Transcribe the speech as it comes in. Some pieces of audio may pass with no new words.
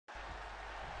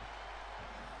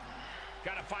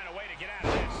Got to find a way to get out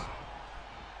of this.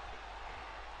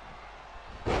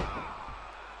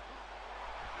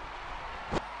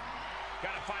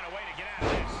 Got to find a way to get out of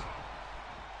this.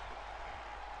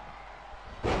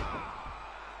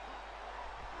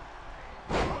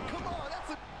 Oh, come on, that's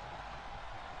a...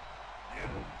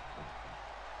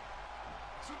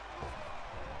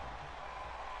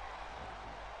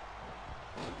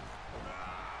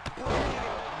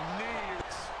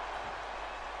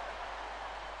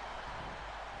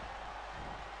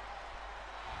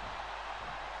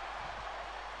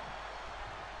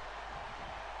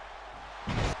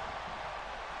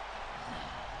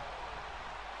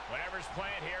 Whatever's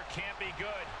playing here can't be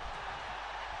good.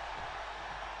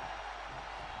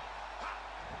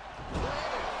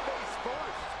 Face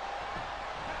first.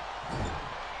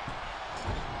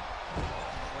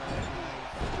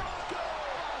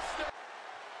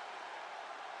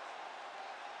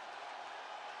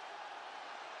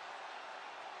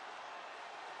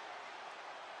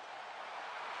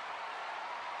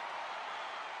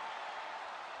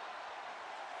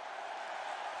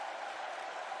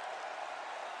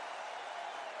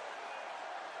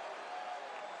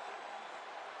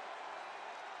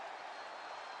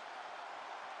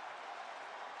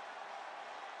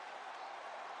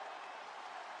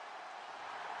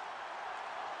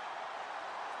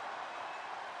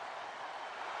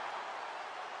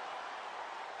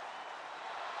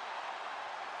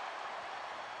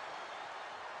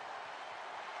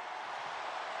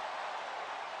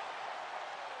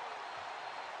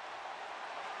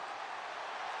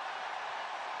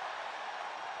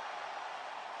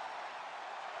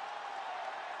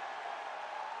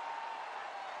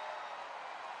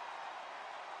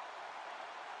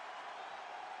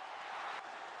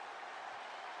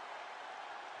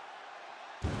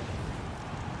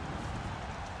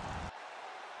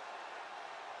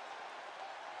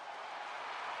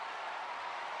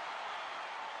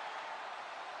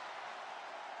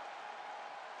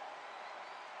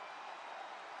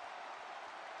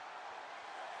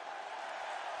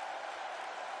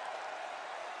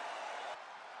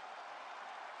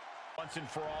 Once and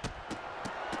for all.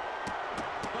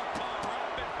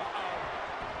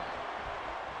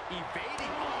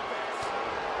 Evading offense.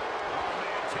 Oh,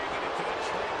 man, taking it to the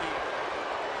trachea.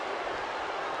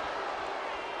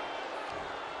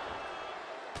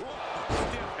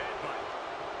 Stiff headbutt.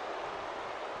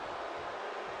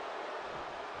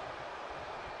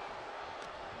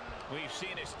 We've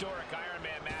seen historic Iron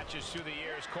Man matches through the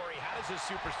years. Corey, how does a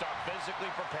superstar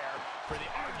physically prepare for the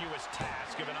arduous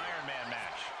task of an Iron Man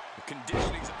match?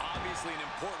 Conditioning is obviously an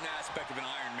important aspect of an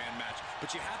Iron Man match,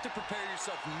 but you have to prepare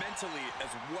yourself mentally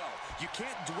as well. You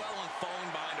can't dwell on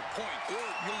falling behind a point, or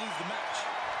you'll lose the match.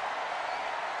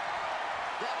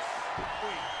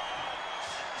 Wait.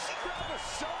 She grabbed a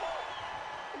shovel?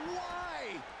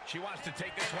 Why? She wants to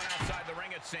take this one outside the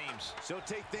ring, it seems. She'll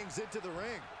take things into the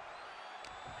ring.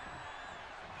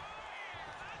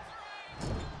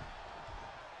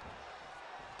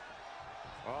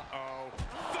 Uh-oh.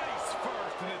 Face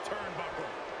first in the turnbuckle.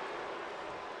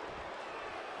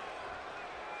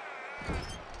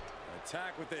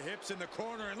 Attack with the hips in the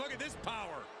corner, and look at this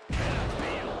power.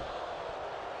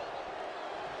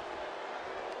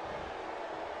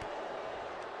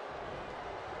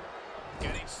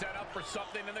 Getting set up for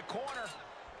something in the corner.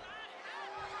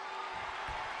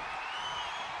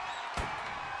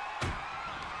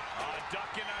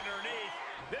 Ducking underneath.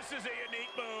 This is a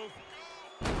unique move.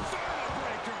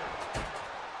 Breaker.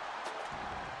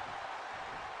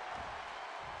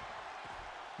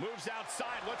 Moves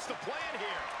outside. What's the plan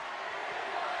here?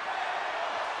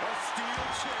 A steel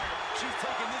chair. She's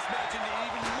taking this match into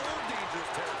even more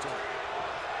dangerous territory.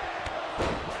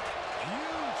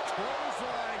 Huge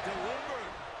clothesline delivered.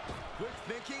 Quick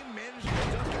thinking, managing to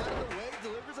duck out of the way,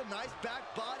 delivers a nice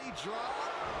back body drop.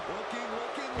 Looking.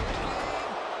 Oh,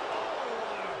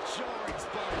 what a jarring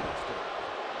spinebuster.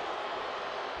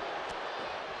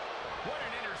 What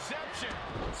an interception.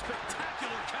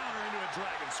 Spectacular counter into a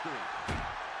dragon screw.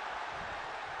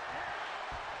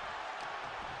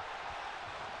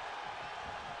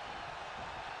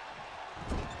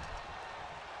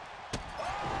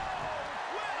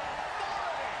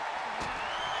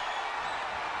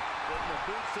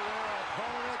 Boots to their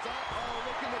opponents.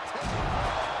 Looking to take.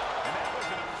 And that was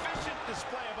an efficient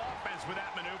display of offense with that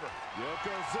maneuver.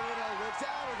 Yokozuna rips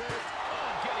out of it.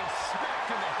 Oh, getting smacked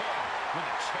in the head with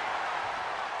a chair.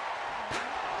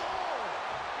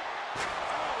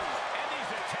 And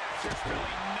these attacks are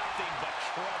spelling nothing but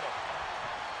trouble.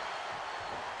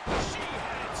 She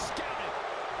had it scouted.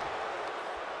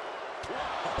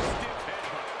 Stiff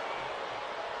headbutt.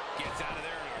 Gets out of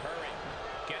there in a hurry.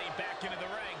 Getting right back into the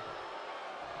ring.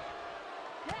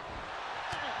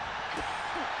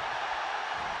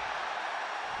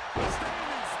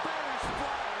 Standing Spanish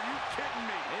fly. Are you kidding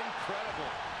me?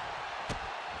 Incredible.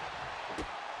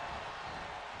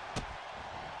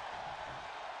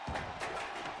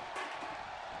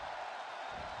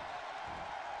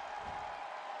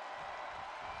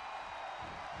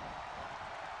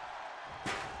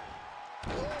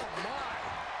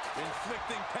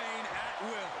 Inflicting pain at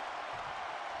will.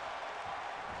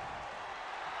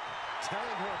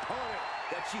 Telling her opponent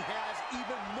that she has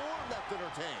even more left in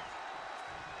her tank.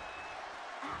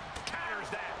 Counters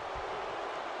that.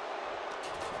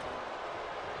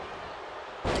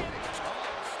 Getting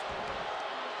tossed.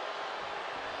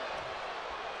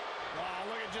 Oh,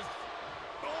 look at just...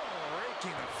 Oh,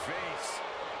 raking the face.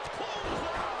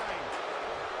 Clothesline.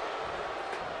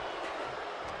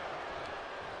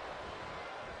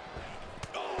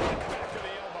 Oh, back to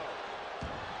the elbow.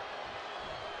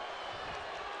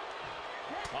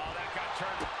 Oh, that got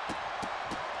turned.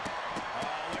 Oh,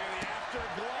 look at the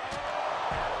afterglow.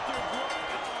 Afterglow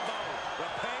elbow. The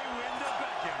pay window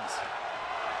beckons.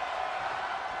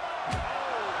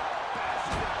 Oh, fast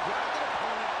to grab the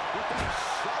opponent with that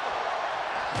shovel.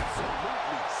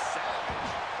 Absolutely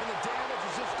savage. And the damage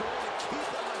is just going to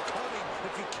keep on coming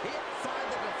if you can't find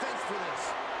the defense for this.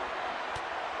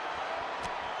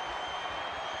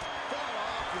 Fought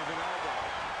off with an elbow.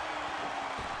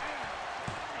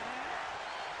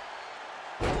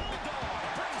 Bulldog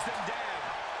brings them down.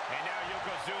 And now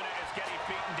Yokozuna is getting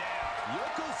beaten down.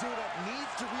 Yokozuna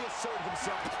needs to reassert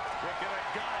himself. Kick in the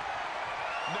gut.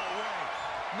 No way.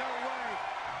 No way.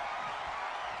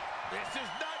 This is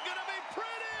not going to be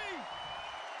pretty.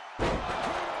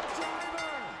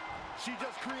 Driver. She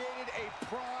just created a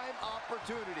prime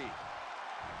opportunity.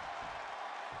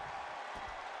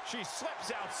 She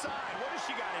slips outside. What has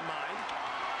she got in mind?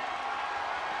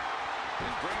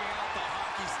 He's bringing out the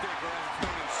hockey stick, or as it's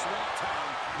known in Swamp Town,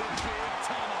 the big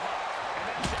tomahawk. And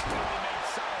that definitely made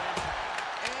solid impact.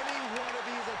 Any one of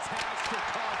these attacks could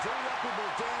cause irreparable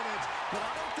damage, but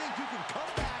I don't think you can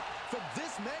come back from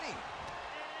this many.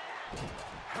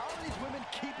 How are these women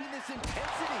keeping this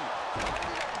intensity?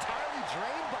 Probably not entirely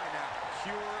drained by now.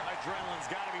 Pure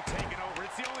adrenaline's got to be taken over.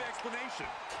 It's the only explanation.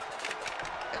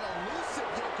 An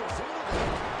elusive Yokozuna there.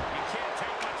 You can't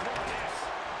take much more of this.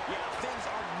 Yeah, things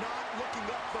are not looking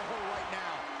up for her right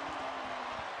now.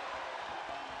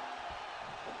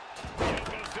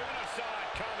 Yokozuna saw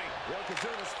it coming.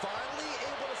 Yokozuna's finally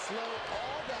able to slow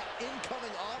all that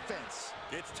incoming offense.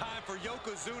 It's time for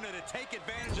Yokozuna to take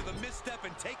advantage of the misstep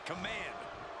and take command.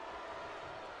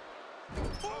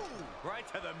 Ooh, right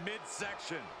to the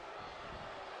midsection.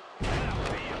 Big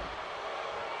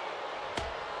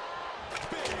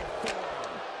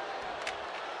form.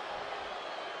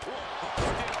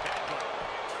 Stiff headbutt.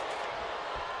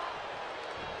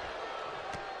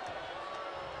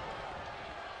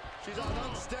 She's on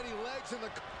unsteady legs in the...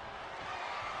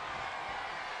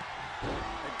 A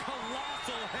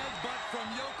colossal headbutt from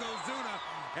Yokozuna,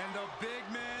 and the big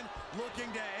man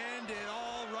looking to end it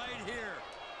all right here.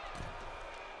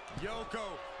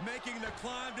 Yoko making the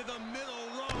climb to the middle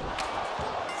rope.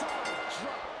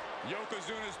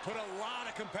 Yokozuna's put a lot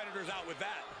of competitors out with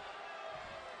that.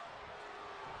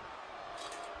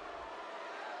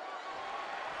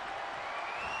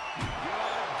 Good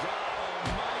God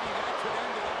almighty, that could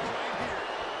end it all right here.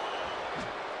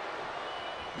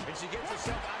 And she gets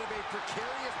herself out of a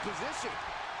precarious position.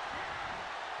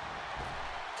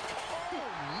 Oh,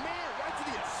 man, right to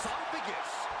the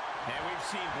esophagus. And we've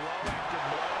seen blow after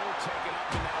blow taken up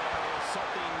in that area.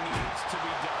 Something needs to be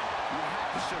done. You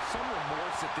have to show some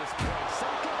remorse at this point,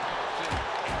 some compassion,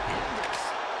 and end this.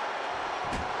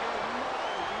 Oh,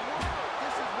 no,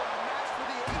 this is what a match for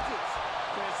the ages.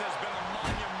 This has been a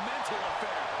monumental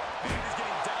affair. And it is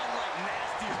getting downright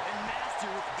nastier and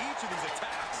nastier with each of these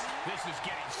attacks. This is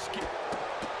getting scary.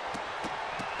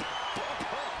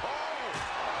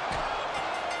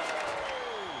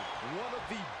 One of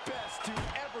the best to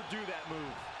ever do that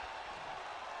move.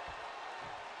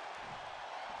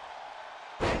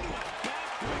 Into a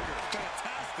backbreaker.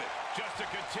 Fantastic. Just a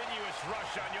continuous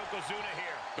rush on Yokozuna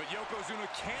here. But Yokozuna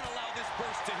can't allow this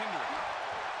burst to hinder him.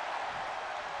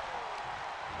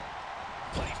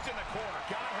 Placed in the corner.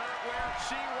 Got her where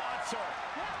she wants her.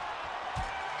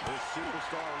 The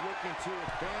superstar looking to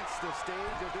advance the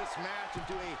stage of this match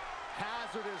into a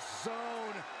hazardous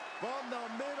zone from the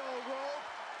middle rope.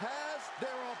 Has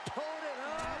their opponent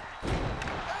up.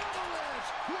 Avalanche,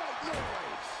 white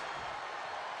noise.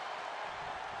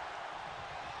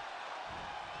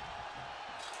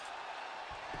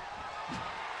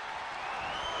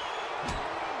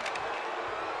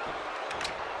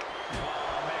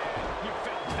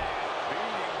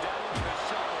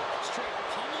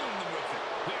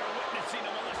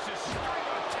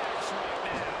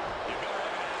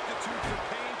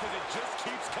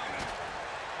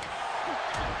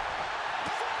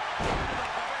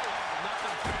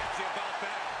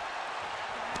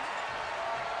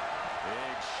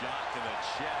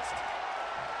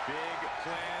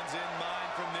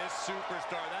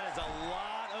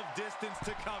 distance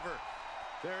to cover.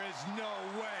 There is no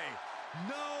way.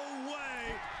 No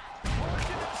way.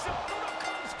 Launching himself from the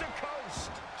coast to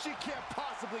coast. She can't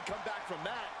possibly come back from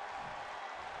that.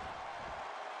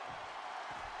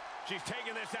 She's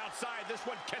taking this outside. This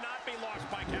one cannot be lost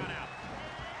by countout.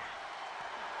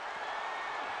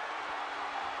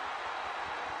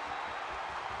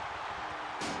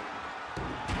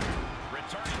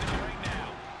 Returning to the ring now.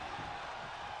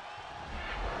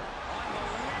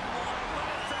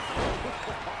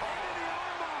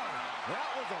 That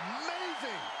was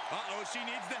amazing. Uh-oh, she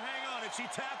needs to hang on. If she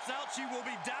taps out, she will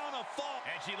be down a fall.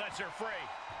 And she lets her free.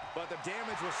 But the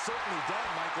damage was certainly done,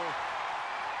 Michael.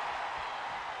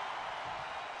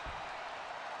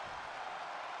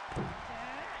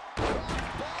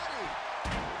 Crossbody.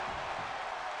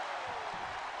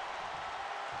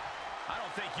 I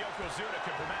don't think Yokozuna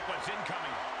can prevent what's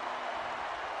incoming.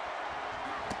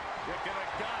 Kick in the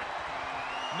gut.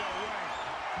 No way.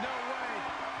 No way.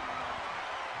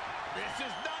 This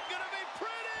is not going to be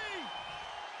pretty.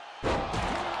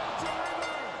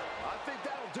 I think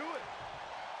that'll do it.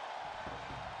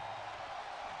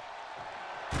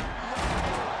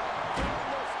 Throwing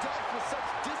those stunts with such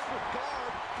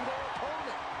disregard for their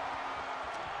opponent.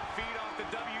 Feed off the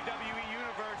WWE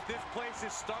Universe. This place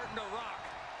is starting to rock.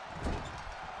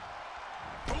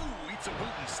 Ooh, eats a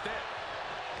boot instead.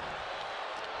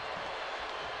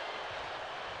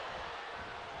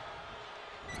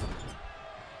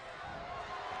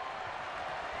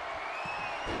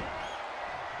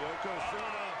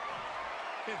 Yokozuna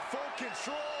in full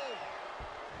control.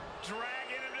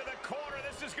 Dragging him to the corner.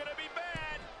 This is going to be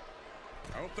bad.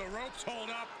 I hope the ropes hold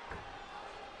up.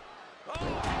 Oh,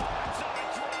 that's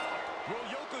a drop. Will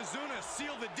Yokozuna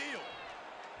seal the deal?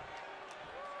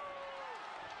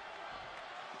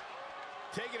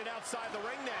 Taking it outside the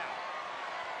ring now.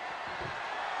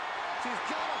 She's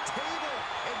got a table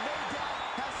and no doubt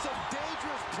has some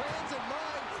dangerous plans in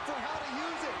mind for how to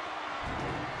use it.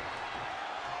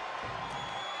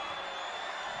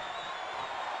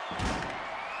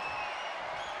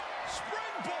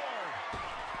 Springboard.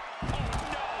 Oh,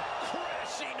 no.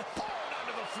 Crashing hard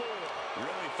onto the floor.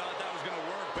 Really thought that was going to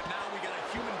work, but now we got a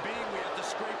human being we have to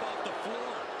scrape off the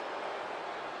floor.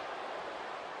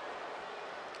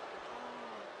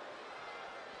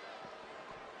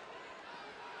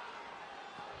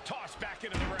 Tossed back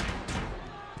into the ring.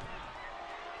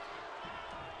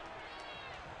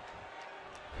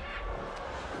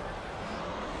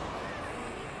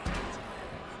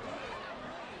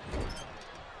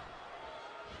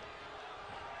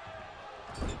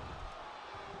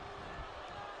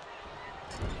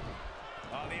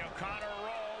 Oh, the O'Connor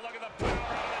roll. Look at the power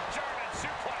of the German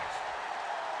suplex.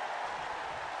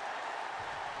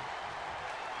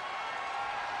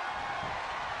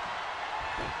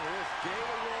 This gate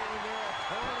rolling their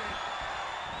opponent,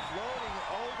 floating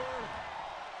over,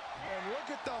 and look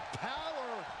at the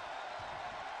power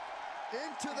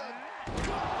into the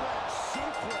gut-wrench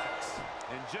suplex.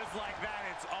 And just like that,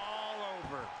 it's all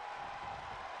over.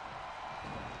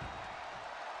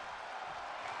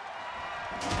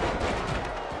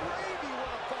 Gravy,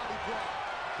 what a body drop.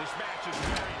 This match is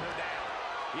wearing her down.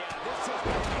 Yeah, this has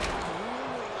been a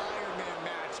grueling Iron Man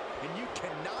match, and you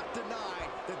cannot deny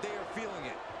that they are feeling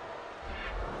it.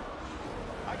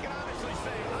 I can honestly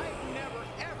say I've never,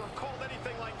 ever called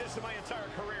anything like this in my entire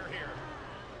career here.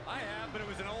 I have, but it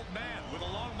was an old man with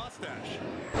a long mustache.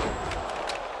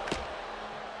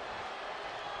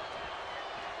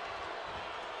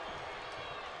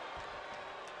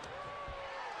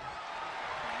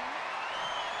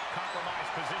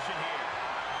 Compromised position here.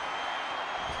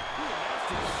 Ooh,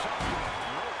 nasty shot to the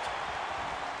throat.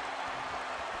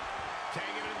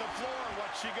 Taking it to the floor.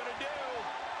 What's she gonna do?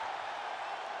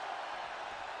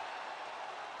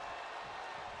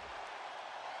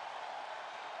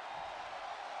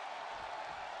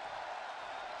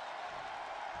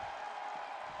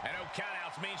 And no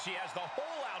countouts means she has the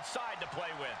whole outside to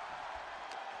play with.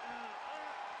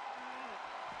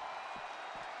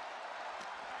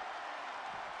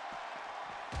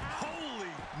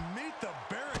 Holy, meet the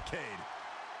barricade.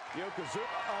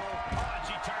 Yokozuna, Oh, and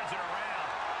she turns it around.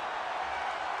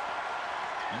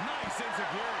 Nice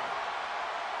enziguri.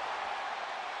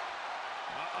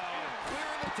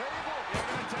 clearing the table. They're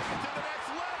going to take it to the next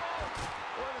level.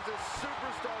 What is this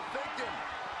superstar thinking?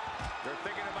 They're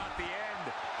thinking about the end,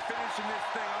 finishing this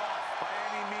thing off by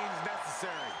any means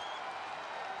necessary.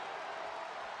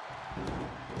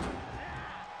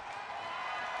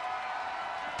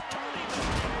 Turning the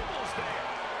tables there.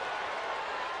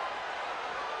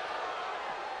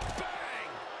 Bang!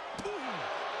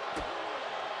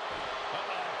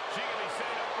 Uh-oh. She going to be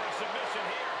set up for a submission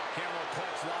here. Camel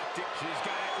clutch locked in.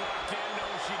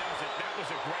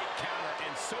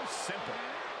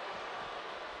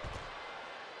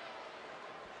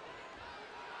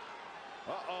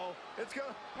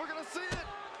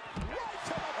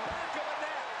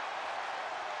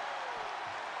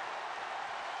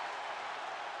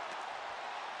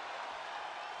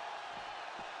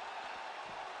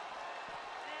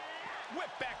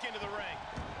 whipped back into the ring.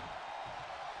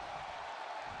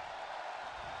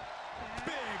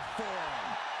 Big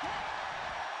forearm.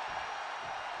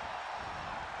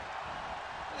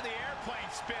 Look at the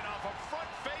airplane spin off a front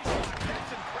face lock.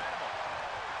 That's incredible.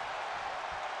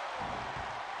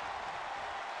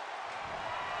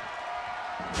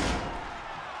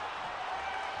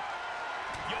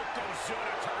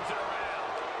 Yokozuna turns it around.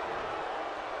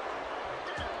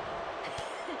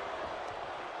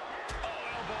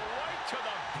 Oh, elbow right to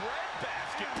the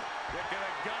breadbasket. Kick in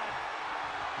the gut.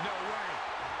 No way.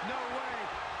 No way.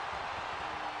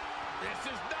 This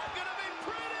is not going to be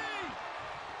pretty.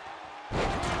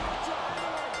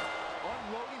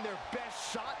 Unloading their best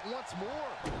shot once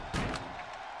more.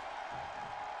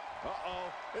 Uh-oh.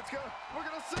 We're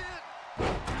gonna see it.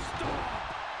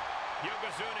 Stop.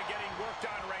 Yokozuna getting worked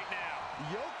on right now.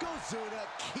 Yokozuna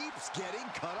keeps getting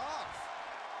cut off.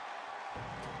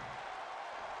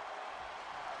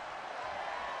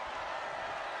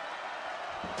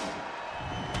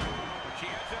 She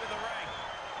heads into the ring.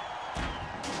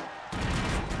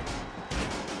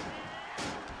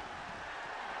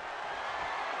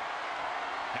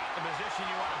 Not the position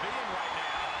you want to be in right now.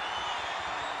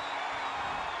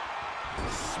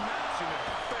 Smashing in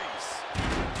the face.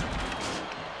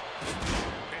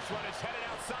 This one is headed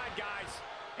outside, guys,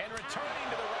 and returning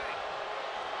to the ring.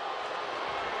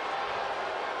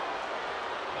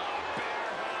 Bear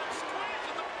hug,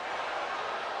 squeezing the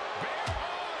bear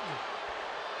hug.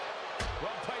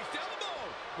 Well-placed elbow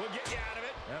will get you out of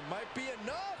it. That might be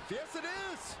enough. Yes, it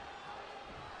is.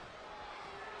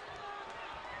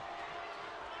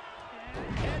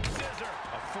 Head scissor.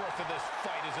 A fourth of this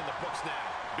fight is in the books now.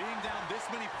 Being down this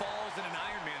many falls in an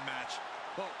Iron Man match,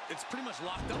 well, it's pretty much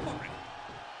locked up already.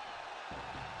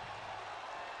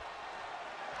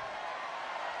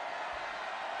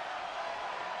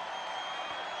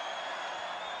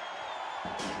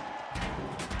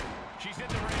 She's in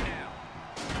the ring now.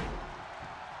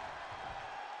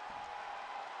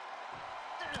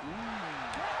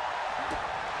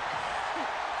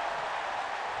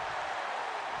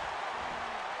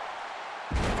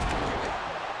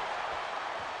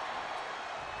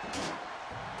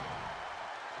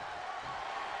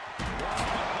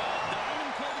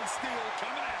 Diamond-coated steel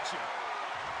coming at you.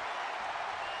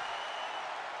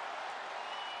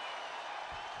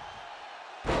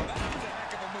 That was a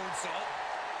heck of a moonsault.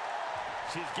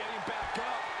 She's getting back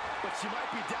up, but she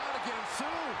might be down again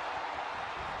soon.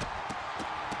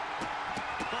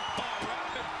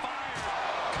 Rapid fire.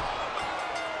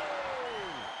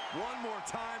 One more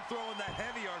time throwing the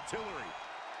heavy artillery.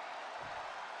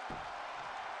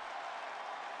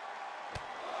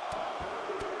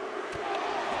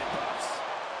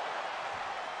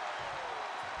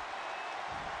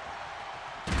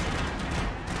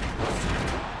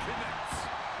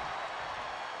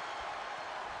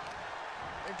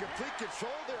 In complete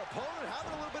control of their opponent,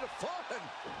 having a little bit of fun.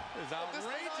 This is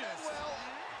outrageous.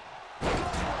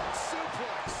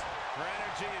 Suplex. Her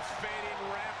energy is fading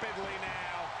rapidly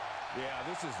now. Yeah,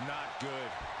 this is not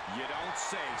good. You don't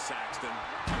say, Saxton.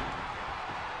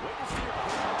 Witness the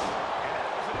approval. And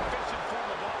that was an efficient form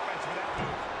of offense for that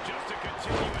move. Just a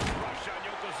continuous rush on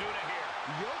Yokozuna here.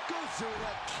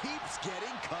 Yokozuna keeps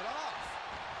getting cut off.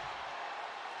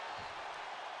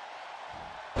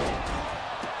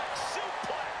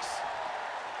 Suplex.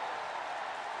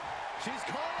 She's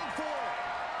calling for it.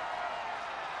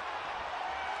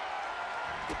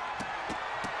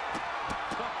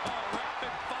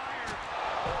 Rapid fire.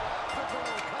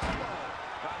 Combo.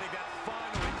 I think that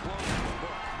finally closes the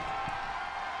book.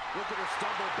 Look at her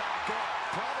stumble back up.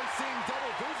 Probably seeing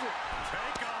double vision.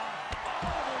 Take off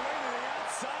all the way to the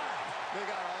outside. They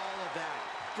got all of that.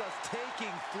 Just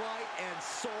taking flight and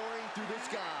soaring through the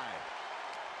sky.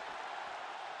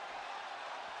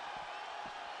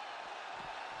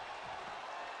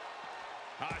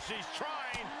 She's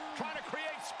trying to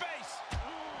create space.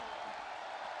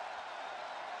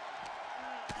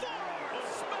 Forward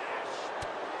smash.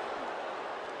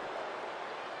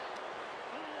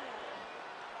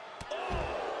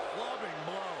 Clubbing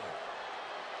blow.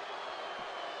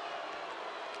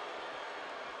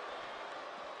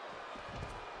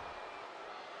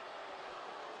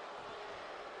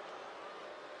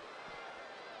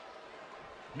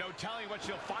 No telling what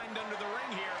she'll find under the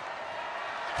ring here.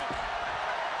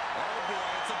 Oh boy,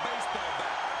 it's a baseball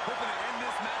bat. Hoping to end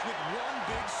this match with one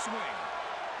big swing.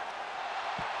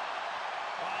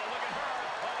 Oh, look at her.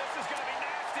 Oh, this is going to be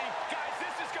nasty. Guys,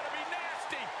 this is going to be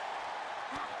nasty.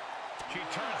 She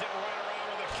turns it right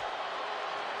around with a...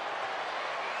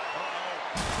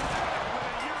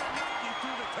 With a Uranagi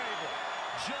through the table.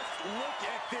 Just look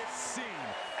at this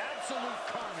scene. absolute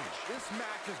carnage. This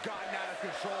match has gotten out of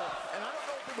control, and I don't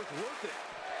know if it was worth it.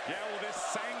 Yeah, well, this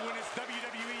sanguineous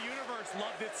WWE Universe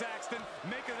loved it, Saxton.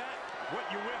 Make of that what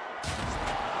you will.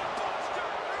 Buster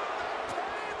through the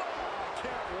table!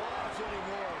 Can't watch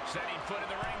anymore. Setting foot in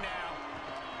the ring now.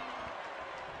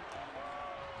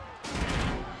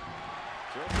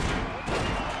 The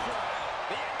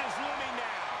end is looming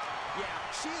now. Yeah,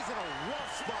 she's in a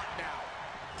rough spot now.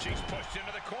 She's pushed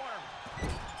into the corner.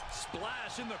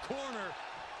 Splash in the corner.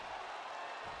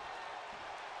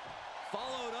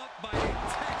 Followed up by a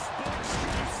textbook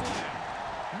slam.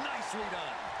 Nicely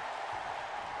done.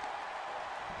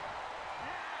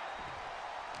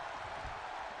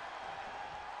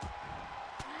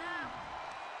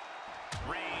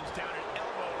 Range down an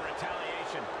elbow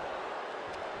retaliation.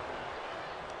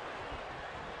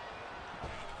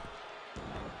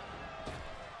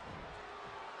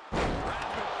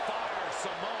 Rapid fire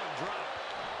Samoan drop.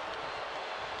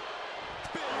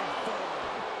 Big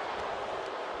forward.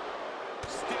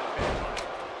 Still in.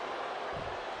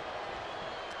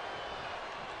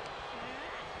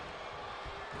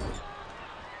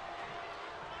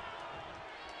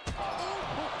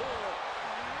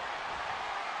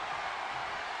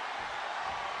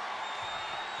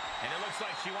 And it looks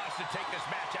like she wants to take this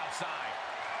match outside.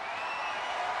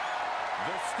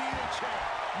 The steel chair,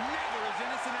 never as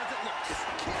innocent as it looks.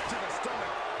 Kick to the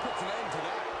stomach puts an end to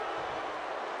that.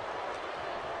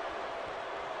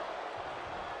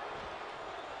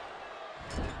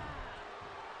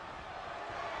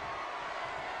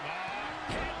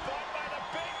 Headbutt by the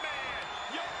big man.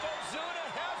 Yokozuna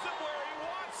has him where he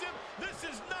wants him. This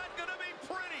is not going to be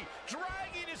pretty.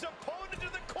 Dragging his opponent to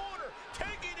the corner,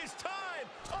 taking his time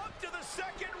up to the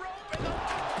second rope, and the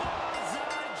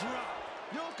banzai drop.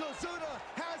 Yokozuna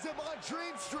has him on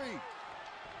Dream Street.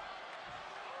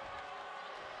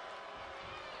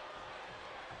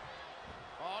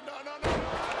 Oh, no, no, no.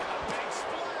 A big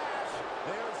splash.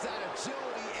 There's that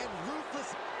agility and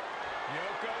ruthless.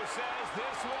 Yoko says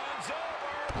this one's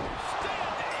over.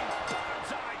 Standing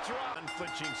banzai drop.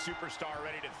 Unflinching superstar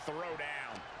ready to throw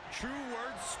down. True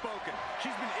words spoken.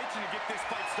 She's been itching to get this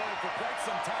fight started for quite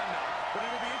some time now, but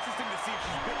it'll be interesting to see if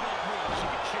she's bitten off more than she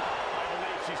can chew. I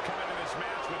believe she's come into this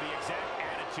match with the exact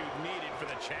attitude needed for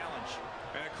the challenge.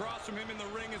 And across from him in the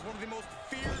ring is one of the most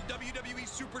feared WWE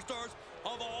superstars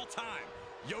of all time,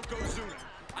 Yokozuna.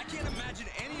 I can't imagine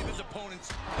any of his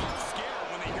opponents being scared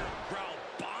when they hear him growl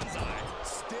banzai.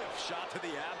 Stiff shot to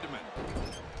the abdomen.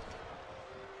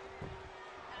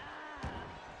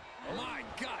 My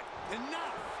God,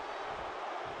 enough!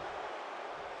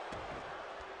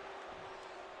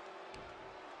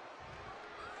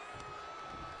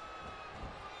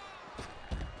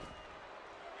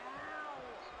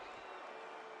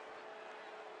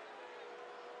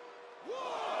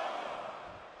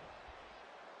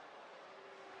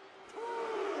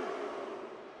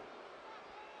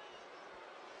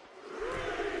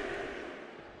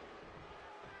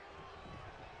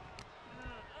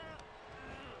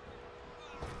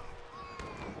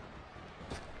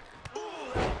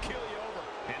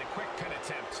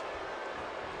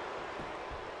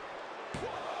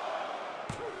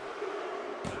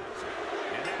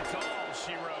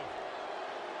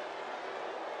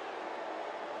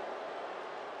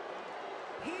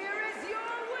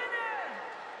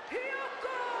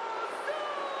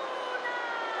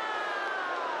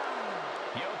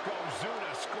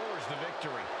 Yokozuna scores the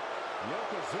victory.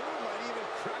 Yokozuna might even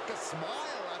crack a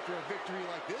smile after a victory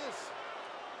like this.